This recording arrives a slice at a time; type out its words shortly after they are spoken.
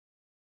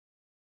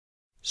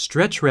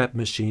Stretch wrap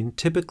machine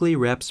typically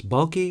wraps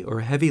bulky or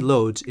heavy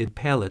loads in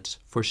pallets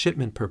for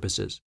shipment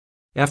purposes.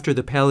 After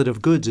the pallet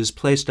of goods is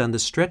placed on the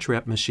stretch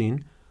wrap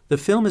machine, the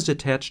film is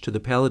attached to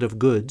the pallet of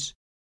goods,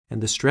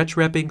 and the stretch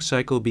wrapping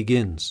cycle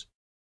begins.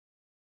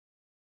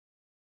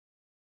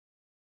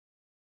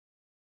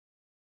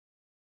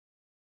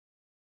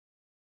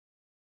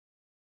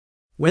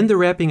 When the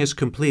wrapping is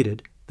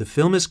completed, the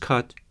film is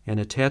cut and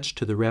attached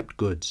to the wrapped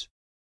goods.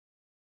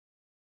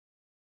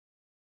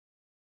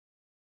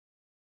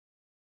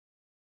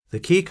 The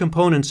key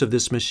components of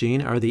this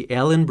machine are the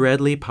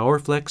Allen-Bradley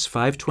PowerFlex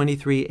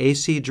 523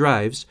 AC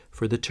drives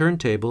for the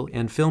turntable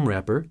and film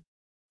wrapper,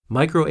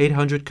 Micro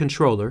 800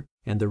 controller,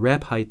 and the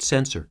wrap height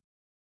sensor.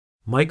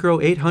 Micro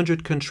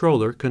 800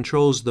 controller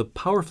controls the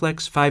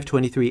PowerFlex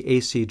 523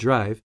 AC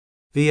drive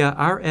via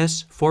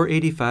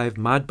RS485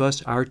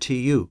 Modbus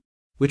RTU,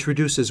 which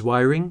reduces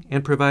wiring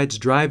and provides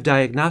drive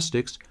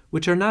diagnostics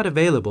which are not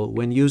available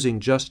when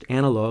using just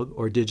analog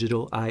or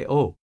digital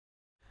I/O.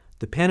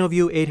 The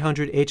PanoView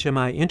 800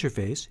 HMI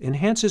interface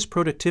enhances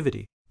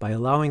productivity by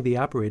allowing the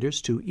operators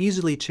to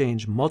easily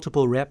change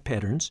multiple wrap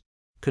patterns,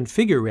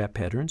 configure wrap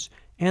patterns,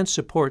 and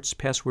supports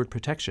password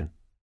protection.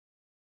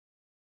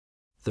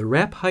 The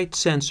wrap height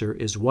sensor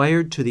is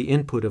wired to the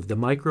input of the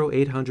Micro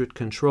 800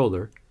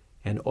 controller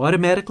and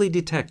automatically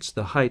detects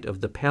the height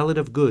of the pallet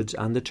of goods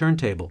on the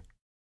turntable.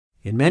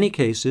 In many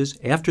cases,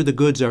 after the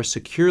goods are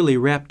securely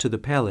wrapped to the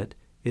pallet,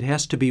 it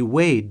has to be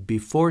weighed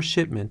before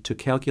shipment to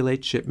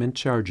calculate shipment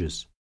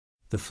charges.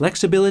 The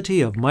flexibility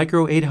of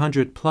Micro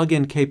 800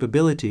 plug-in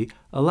capability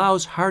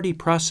allows Hardy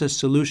Process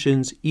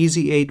Solutions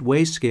EZ8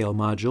 Weigh Scale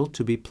module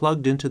to be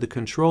plugged into the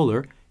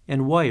controller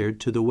and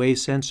wired to the weigh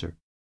sensor.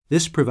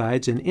 This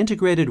provides an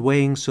integrated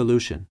weighing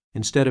solution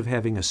instead of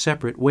having a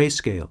separate weigh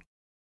scale.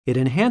 It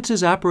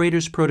enhances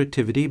operators'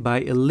 productivity by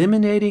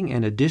eliminating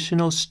an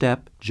additional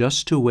step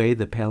just to weigh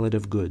the pallet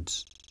of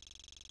goods.